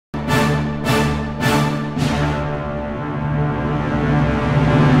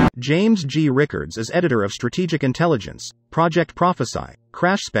James G. Rickards is editor of Strategic Intelligence, Project Prophesy,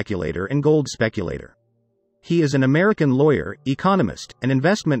 Crash Speculator and Gold Speculator. He is an American lawyer, economist, and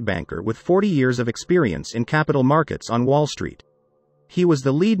investment banker with 40 years of experience in capital markets on Wall Street. He was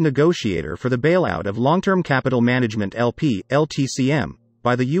the lead negotiator for the bailout of Long-Term Capital Management L.P. (LTCM)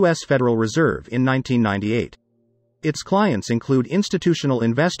 by the U.S. Federal Reserve in 1998. Its clients include institutional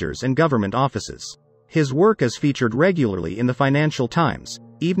investors and government offices. His work is featured regularly in the Financial Times,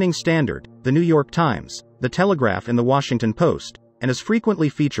 Evening Standard, the New York Times, the Telegraph and the Washington Post, and is frequently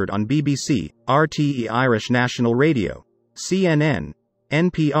featured on BBC, RTE Irish National Radio, CNN,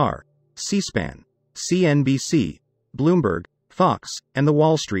 NPR, C-SPAN, CNBC, Bloomberg, Fox, and the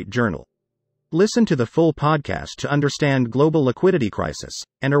Wall Street Journal. Listen to the full podcast to understand global liquidity crisis,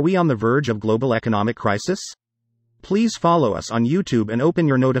 and are we on the verge of global economic crisis? Please follow us on YouTube and open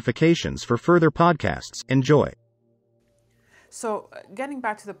your notifications for further podcasts. Enjoy. So getting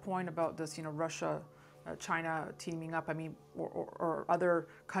back to the point about this, Russia, China teaming up, or other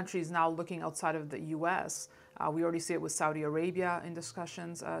countries now looking outside of the U.S. We already see it with Saudi Arabia in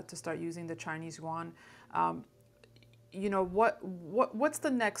discussions to start using the Chinese yuan. What's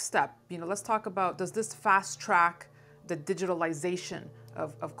the next step? Let's talk about, does this fast track the digitalization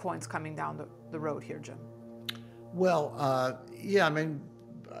of coins coming down the road here, Jim? Well, yeah,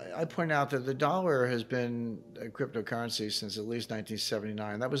 I point out that the dollar has been a cryptocurrency since at least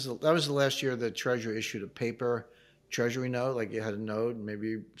 1979. That was the last year the Treasury issued a paper Treasury note, like you had a note.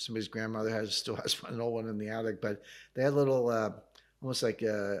 Maybe somebody's grandmother still has an old one in the attic, but they had little, almost like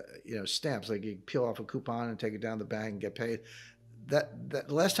stamps, like you peel off a coupon and take it down to the bank and get paid. That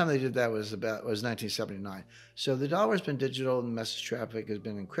the last time they did that was 1979. So the dollar has been digital, and message traffic has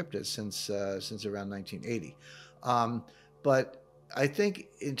been encrypted since around 1980. But I think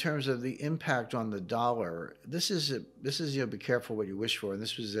in terms of the impact on the dollar, this is be careful what you wish for, and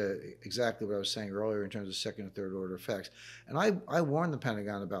this was exactly what I was saying earlier in terms of second and third order effects. And I warned the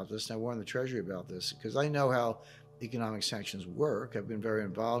Pentagon about this, and I warned the Treasury about this, because I know how economic sanctions work. I've been very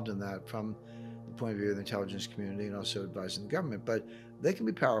involved in that from the point of view of the intelligence community and also advising the government. But they can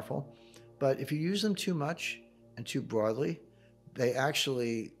be powerful. But if you use them too much and too broadly, they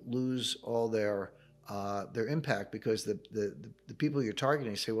actually lose all their impact, because the people you're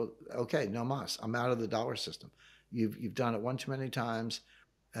targeting say, well, okay, no mas, I'm out of the dollar system. You've done it one too many times.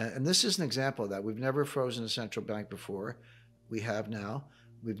 And this is an example of that. We've never frozen a central bank before. We have now.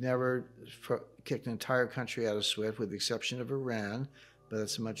 We've never kicked an entire country out of SWIFT, with the exception of Iran, but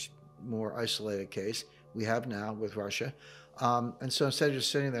that's a much more isolated case. We have now with Russia. And so instead of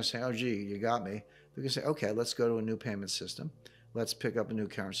just sitting there saying, oh, gee, you got me, we can say, okay, let's go to a new payment system. Let's pick up a new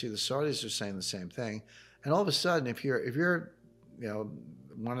currency. The Saudis are saying the same thing. And all of a sudden, if you're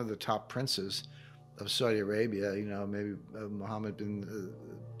one of the top princes of Saudi Arabia, maybe Mohammed bin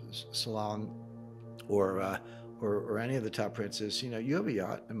Salman or any of the top princes, you have a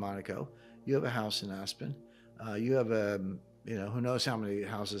yacht in Monaco, you have a house in Aspen, you have who knows how many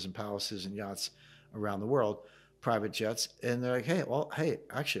houses and palaces and yachts around the world, private jets, and they're like, hey,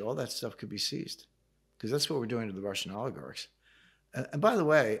 actually, all that stuff could be seized, because that's what we're doing to the Russian oligarchs. And by the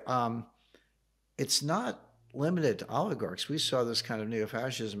way, it's not limited to oligarchs. We saw this kind of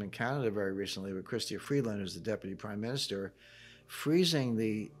neo-fascism in Canada very recently with Chrystia Freeland, who's the deputy prime minister, freezing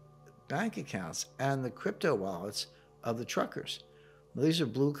the bank accounts and the crypto wallets of the truckers. Now, these are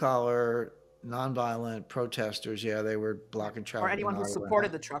blue-collar, nonviolent protesters. Yeah, they were blocking traffic. Or anyone who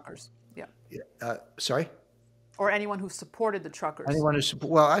supported the truckers. Yeah. Sorry? Or anyone who supported the truckers.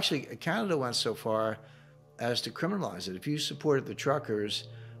 Well, actually, Canada went so far as to criminalize it. If you supported the truckers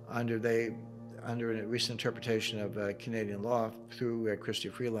under a recent interpretation of Canadian law through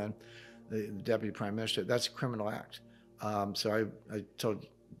Chrystia Freeland, the deputy prime minister, that's a criminal act. So I told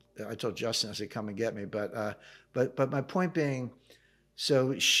Justin, I said, come and get me. But my point being,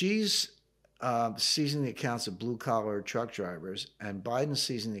 so she's seizing the accounts of blue collar truck drivers, and Biden's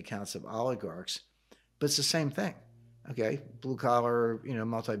seizing the accounts of oligarchs, but it's the same thing. Okay, blue collar,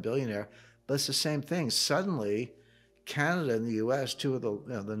 multi-billionaire. But it's the same thing. Suddenly, Canada and the U.S., two of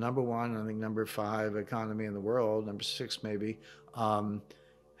the number one, I think number 5 economy in the world, number 6 maybe,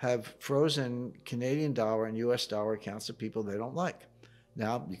 have frozen Canadian dollar and U.S. dollar accounts of people they don't like.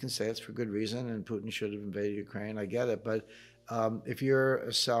 Now, you can say it's for good reason, and Putin should have invaded Ukraine. I get it. But if you're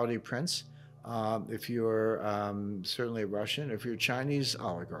a Saudi prince, if you're certainly a Russian, if you're a Chinese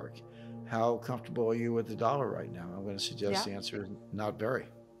oligarch, how comfortable are you with the dollar right now? I'm going to suggest the answer is not very.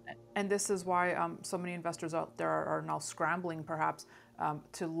 And this is why so many investors out there are now scrambling, perhaps,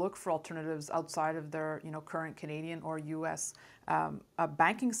 to look for alternatives outside of their current Canadian or U.S.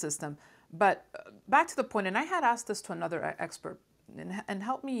 Banking system. But back to the point, and I had asked this to another expert, and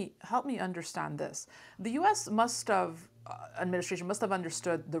help me understand this. The U.S. administration must have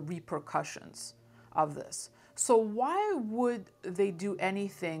understood the repercussions of this. So why would they do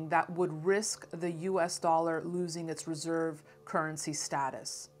anything that would risk the U.S. dollar losing its reserve currency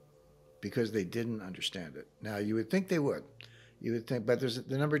status? Because they didn't understand it. Now, you would think they would. You would think, but there's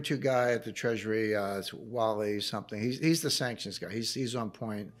the number 2 guy at the Treasury, it's Wally something. He's the sanctions guy. He's on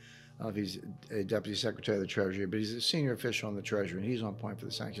point. I don't know if he's a deputy secretary of the Treasury, but he's a senior official in the Treasury, and he's on point for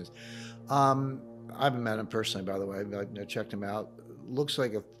the sanctions. I haven't met him personally, by the way. I checked him out. Looks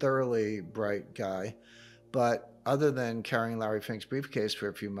like a thoroughly bright guy, but other than carrying Larry Fink's briefcase for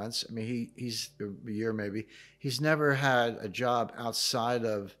a few months, I mean, he's a year maybe, he's never had a job outside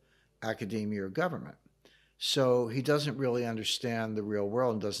of academia or government. So he doesn't really understand the real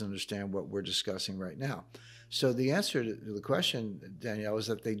world and doesn't understand what we're discussing right now. So the answer to the question, Danielle, is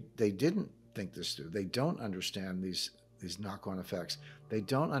that they didn't think this through. They don't understand these knock-on effects. They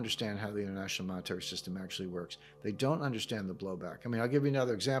don't understand how the international monetary system actually works. They don't understand the blowback. I mean, I'll give you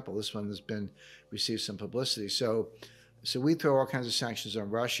another example. This one has received some publicity. So we throw all kinds of sanctions on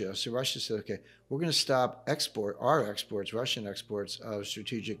Russia. So Russia said, okay, we're going to stop Russian exports of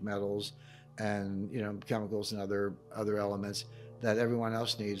strategic metals and chemicals and other elements that everyone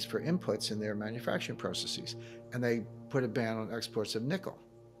else needs for inputs in their manufacturing processes. And they put a ban on exports of nickel.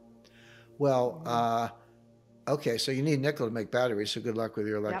 Well, okay, so you need nickel to make batteries, so good luck with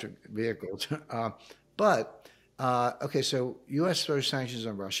your electric vehicles. Okay, so U.S. throws sanctions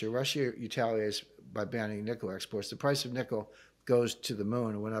on Russia. Russia retaliates by banning nickel exports. The price of nickel goes to the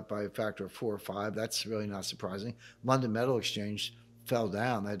moon. It went up by a factor of 4 or 5. That's really not surprising. London Metal Exchange fell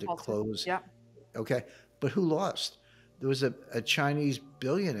down. They had to close. Yeah. Okay, but who lost? There was a Chinese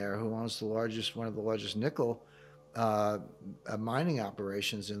billionaire who owns one of the largest nickel mining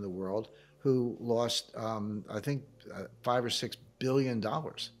operations in the world, who lost, I think, $5 or $6 billion.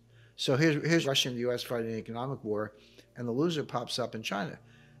 So here's Russia and the U.S. fighting an economic war, and the loser pops up in China.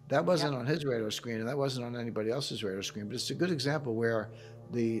 That wasn't on his radar screen, and that wasn't on anybody else's radar screen. But it's a good example where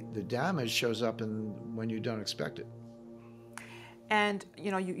the damage shows up when you don't expect it. And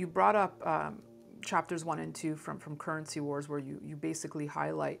you brought up chapters 1 and 2 from Currency Wars, where you basically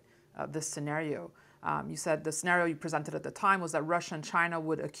highlight this scenario. You said the scenario you presented at the time was that Russia and China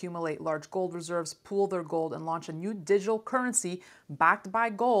would accumulate large gold reserves, pool their gold, and launch a new digital currency backed by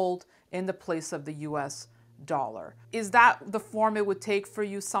gold in the place of the U.S. dollar. Is that the form it would take for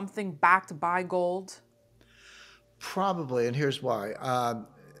you, something backed by gold? Probably, and here's why.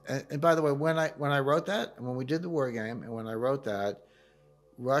 And by the way, when I wrote that, when we did the war game, and when I wrote that,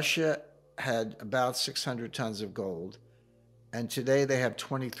 Russia had about 600 tons of gold, and today they have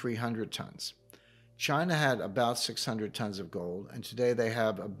 2,300 tons. China had about 600 tons of gold, and today they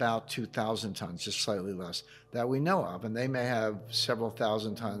have about 2,000 tons, just slightly less, that we know of. And they may have several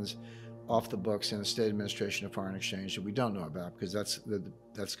thousand tons off the books in the State Administration of Foreign Exchange that we don't know about, because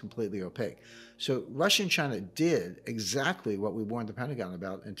that's completely opaque. So Russia and China did exactly what we warned the Pentagon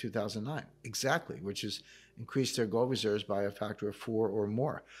about in 2009, exactly, which is increase their gold reserves by a factor of 4 or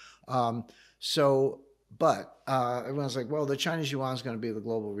more. But everyone's like, well, the Chinese yuan is going to be the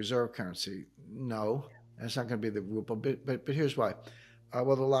global reserve currency. No, it's not going to be the ruble. But here's why.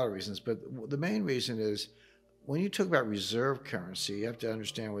 Well, there are a lot of reasons, but the main reason is when you talk about reserve currency, you have to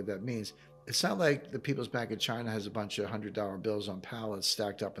understand what that means. It's not like the People's Bank of China has a bunch of $100 bills on pallets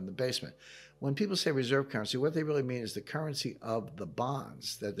stacked up in the basement. When people say reserve currency, what they really mean is the currency of the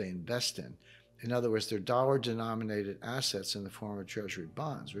bonds that they invest in. In other words, they're dollar-denominated assets in the form of treasury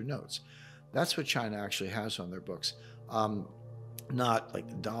bonds or notes. That's what China actually has on their books, not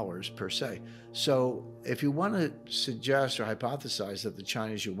like dollars per se. So if you want to suggest or hypothesize that the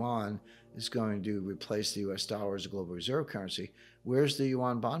Chinese yuan is going to replace the US dollar as a global reserve currency, where's the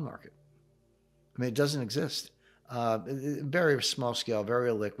yuan bond market? I mean, it doesn't exist. Very small scale, very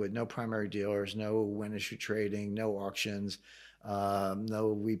illiquid, no primary dealers, no win issue trading, no auctions,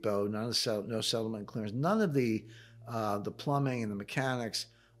 no repo, no settlement clearance, none of the plumbing and the mechanics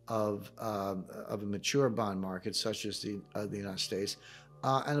of a mature bond market such as the United States.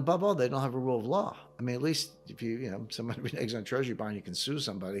 And above all, they don't have a rule of law. I mean, at least if somebody reneges on a treasury bond, you can sue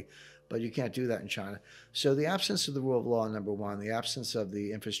somebody, but you can't do that in China. So the absence of the rule of law, number one, the absence of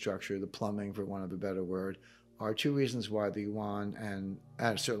the infrastructure, the plumbing, for want of a better word, are two reasons why the yuan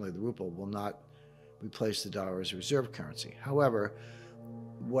and certainly the ruble will not replace the dollar as a reserve currency. However,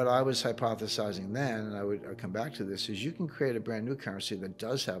 what I was hypothesizing then, and I would come back to this, is you can create a brand new currency that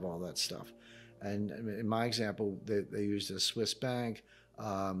does have all that stuff. And in my example, they used a Swiss bank,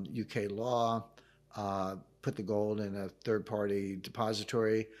 UK law, put the gold in a third-party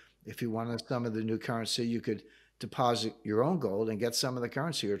depository. If you wanted some of the new currency, you could deposit your own gold and get some of the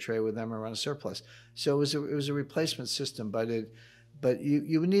currency or trade with them or run a surplus. So it was a replacement system, but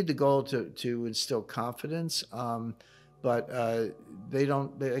you would need the gold to instill confidence. But they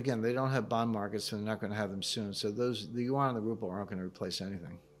don't. Again, they don't have bond markets, so they're not going to have them soon. So the yuan and the ruble aren't going to replace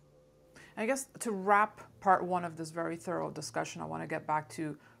anything. I guess to wrap part one of this very thorough discussion, I want to get back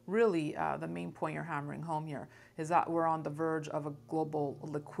to really the main point you're hammering home here is that we're on the verge of a global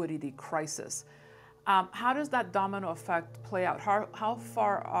liquidity crisis. How does that domino effect play out? How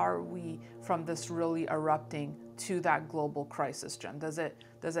far are we from this really erupting to that global crisis, Jim? Does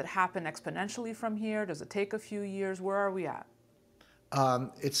it happen exponentially from here? Does it take a few years? Where are we at?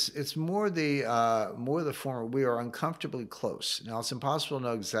 It's more the former. We are uncomfortably close. Now it's impossible to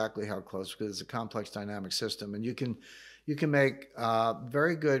know exactly how close because it's a complex dynamic system, and you can make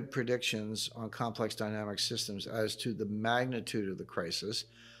very good predictions on complex dynamic systems as to the magnitude of the crisis.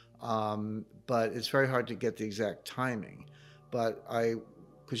 But it's very hard to get the exact timing. But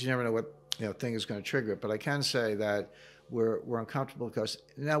because you never know what thing is going to trigger it. But I can say that we're uncomfortable because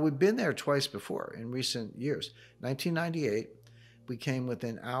now we've been there twice before in recent years. 1998, we came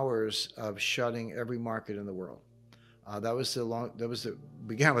within hours of shutting every market in the world.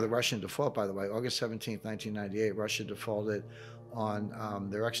 Began with a Russian default, by the way. August 17th, 1998, Russia defaulted on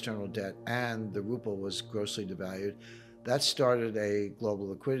their external debt, and the ruble was grossly devalued. That started a global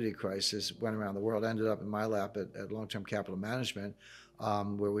liquidity crisis, went around the world, ended up in my lap at Long-Term Capital Management,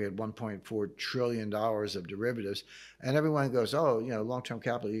 where we had $1.4 trillion of derivatives. And everyone goes, oh, Long-Term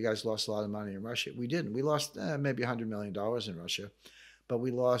Capital, you guys lost a lot of money in Russia. We didn't. We lost maybe $100 million in Russia, but we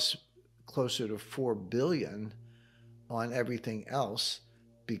lost closer to $4 billion on everything else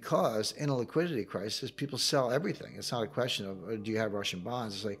because in a liquidity crisis, people sell everything. It's not a question of, do you have Russian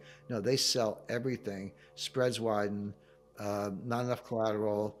bonds? It's like, no, they sell everything. Spreads widen. Not enough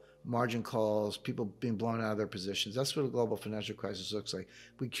collateral, margin calls, people being blown out of their positions. That's what a global financial crisis looks like.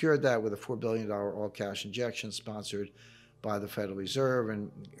 We cured that with a $4 billion all-cash injection sponsored by the Federal Reserve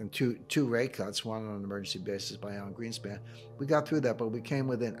and two rate cuts, one on an emergency basis by Alan Greenspan. We got through that, but we came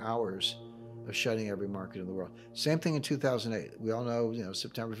within hours of shutting every market in the world. Same thing in 2008. We all know,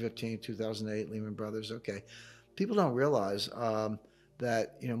 September 15, 2008, Lehman Brothers. Okay. People don't realize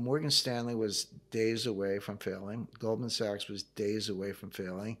that Morgan Stanley was days away from failing. Goldman Sachs was days away from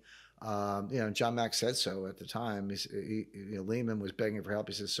failing. John Mack said so at the time. Lehman was begging for help.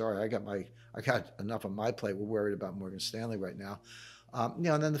 He said, "Sorry, I got enough on my plate. We're worried about Morgan Stanley right now." And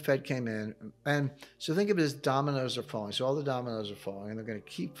then the Fed came in, and so think of it as dominoes are falling. So all the dominoes are falling, and they're going to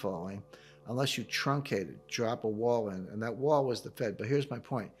keep falling unless you truncate it, drop a wall in, and that wall was the Fed. But here's my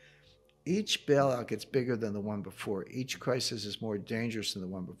point. Each bailout gets bigger than the one before. Each crisis is more dangerous than the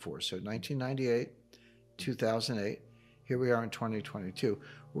one before. So 1998, 2008, here we are in 2022.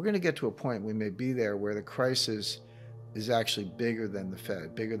 We're going to get to a point, we may be there, where the crisis is actually bigger than the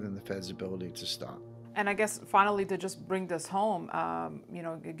Fed, bigger than the Fed's ability to stop. And I guess finally to just bring this home,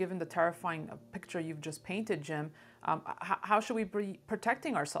 given the terrifying picture you've just painted, Jim, how should we be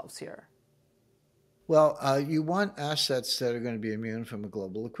protecting ourselves here? Well, you want assets that are going to be immune from a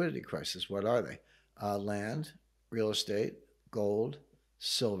global liquidity crisis. What are they? Land, real estate, gold,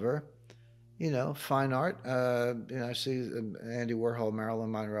 silver, fine art. I see Andy Warhol, Marilyn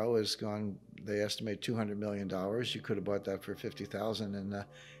Monroe has gone, they estimate $200 million. You could have bought that for $50,000 in the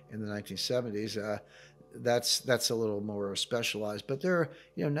 1970s. That's a little more specialized, but there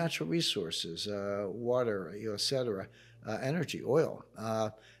are, natural resources, water, et cetera, energy, oil.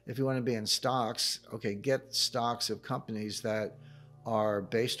 If you want to be in stocks, okay, get stocks of companies that are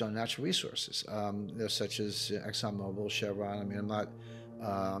based on natural resources, such as ExxonMobil, Chevron.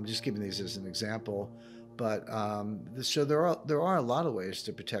 I'm just giving these as an example, but so there are a lot of ways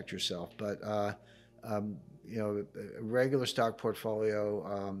to protect yourself. But a regular stock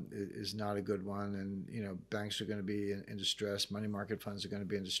portfolio is not a good one, and banks are going to be in distress, money market funds are going to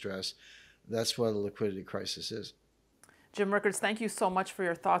be in distress. That's what a liquidity crisis is. Jim Rickards, thank you so much for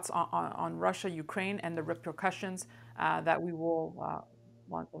your thoughts on Russia, Ukraine, and the repercussions that we will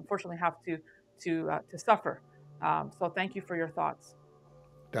unfortunately have to suffer. So thank you for your thoughts.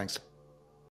 Thanks.